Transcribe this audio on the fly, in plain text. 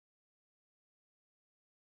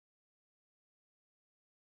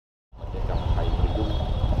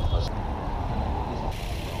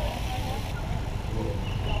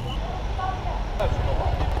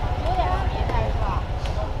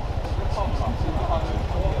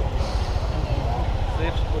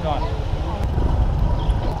on.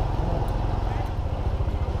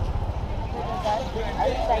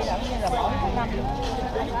 Thank you.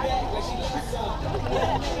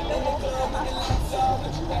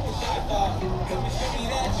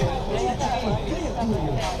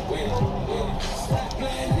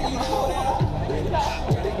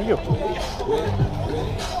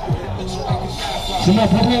 สำหรับ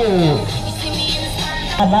ผู้ที่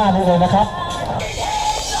ด้านหน้านี้เลยนะครับ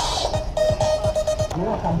นี่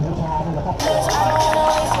ว่ากัมพูชานี่นะครับ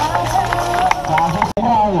ทางของเ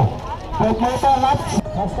ราเปิดมือต้อนรับ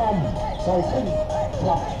คัสตัมซอยขึ้น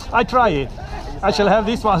I try it. I shall have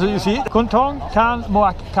this one so you see. Kuntong, kan,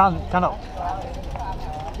 moak, kanok.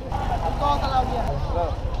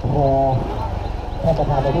 รอท่านประ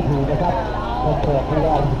ธานในพิธีนะครับเป็นเปิดที่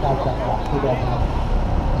ว่ามีการจัดฉากที่เดินทาง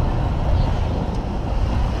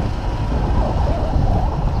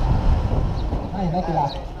ให้นักกีฬา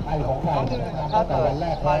ไทยของเราตั้งแต่วันแร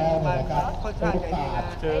กแล้วนะครับเป็นศาสต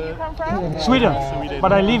ร์ Sweden,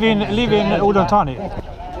 but I live in Udon Thani.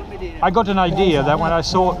 I got an idea that when I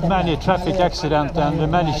saw many traffic accidents and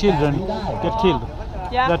many children get killed,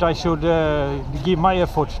 that I should give my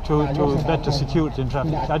effort to better security in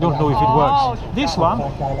traffic. I don't know if it works. This one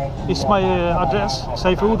is my address,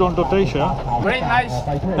 safeudon.asia. Very nice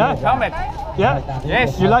helmet. Yeah?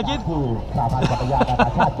 Yes. You like it?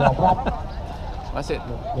 What's it?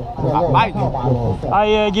 Buy it.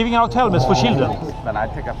 I giving out helmets for children. Then I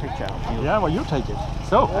take a picture of you. Yeah, well you take it.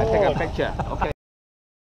 So. I take a picture. Okay.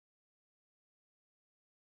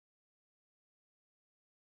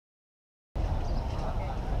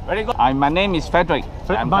 Very good. My name is Frederick.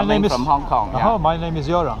 I'm My coming name is from Hong Kong. Oh, my name is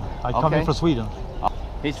Göran. I come in from Sweden.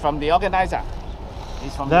 He's from the organizer.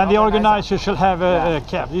 He's from Then the organizer shall have a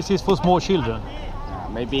cap. This is for small children.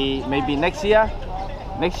 Maybe next year.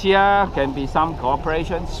 Next year can be some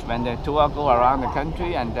cooperations when the tour go around the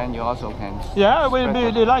country, and then you also can. Yeah, I will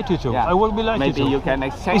be delighted to. Yeah. I will be delighted to. Maybe you can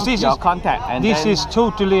exchange your contact. And this then is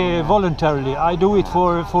totally voluntarily. I do it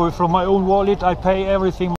from my own wallet. I pay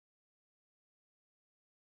everything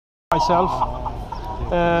myself.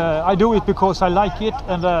 I do it because I like it,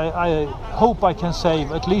 and I hope I can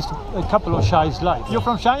save at least a couple of Shai's lives. You're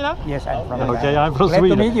from China? Yes, I'm from Okay, I'm from Glad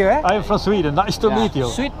Sweden. to meet you, eh? I'm from Sweden. Nice to meet you.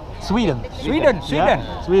 Sweden. Sweden. Yeah,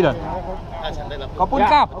 Sweden. ขอบคุณ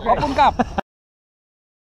ครับ ขอบคุณครับ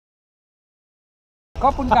ข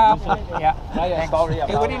อบคุณครับ Yeah.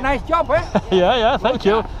 Very nice job, eh? Yeah, thank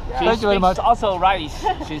you. She Thank you very much. also writes.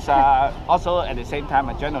 She's also at the same time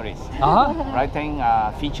a journalist, writing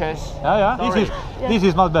features. Yeah. This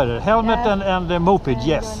is much better. Helmet and the moped,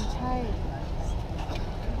 yes.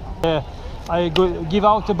 I give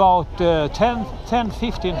out about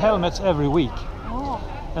 10-15 helmets every week.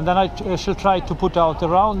 And then I shall try to put out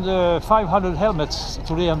around 500 helmets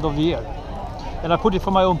to the end of the year. And I put it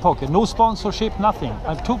from my own pocket. No sponsorship, nothing.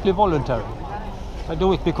 I'm totally voluntary. I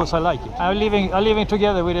do it because I like it. I'm living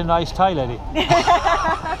together with a nice Thai lady.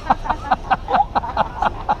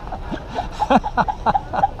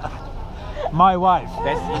 My wife.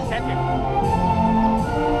 That's incentive.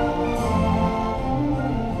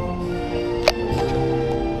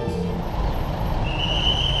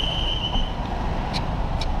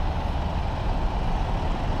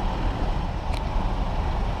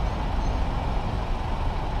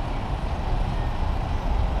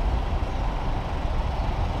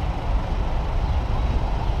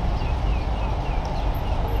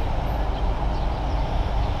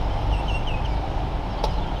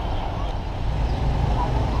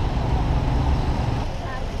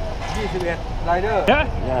 Rider.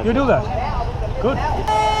 Yeah? You do that? Good.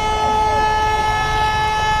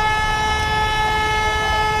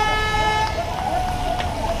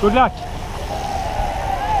 Good luck.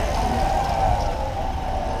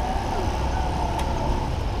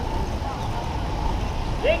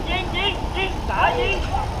 Ding, ding, ding, ding, ding,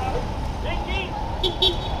 ding,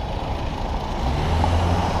 ding.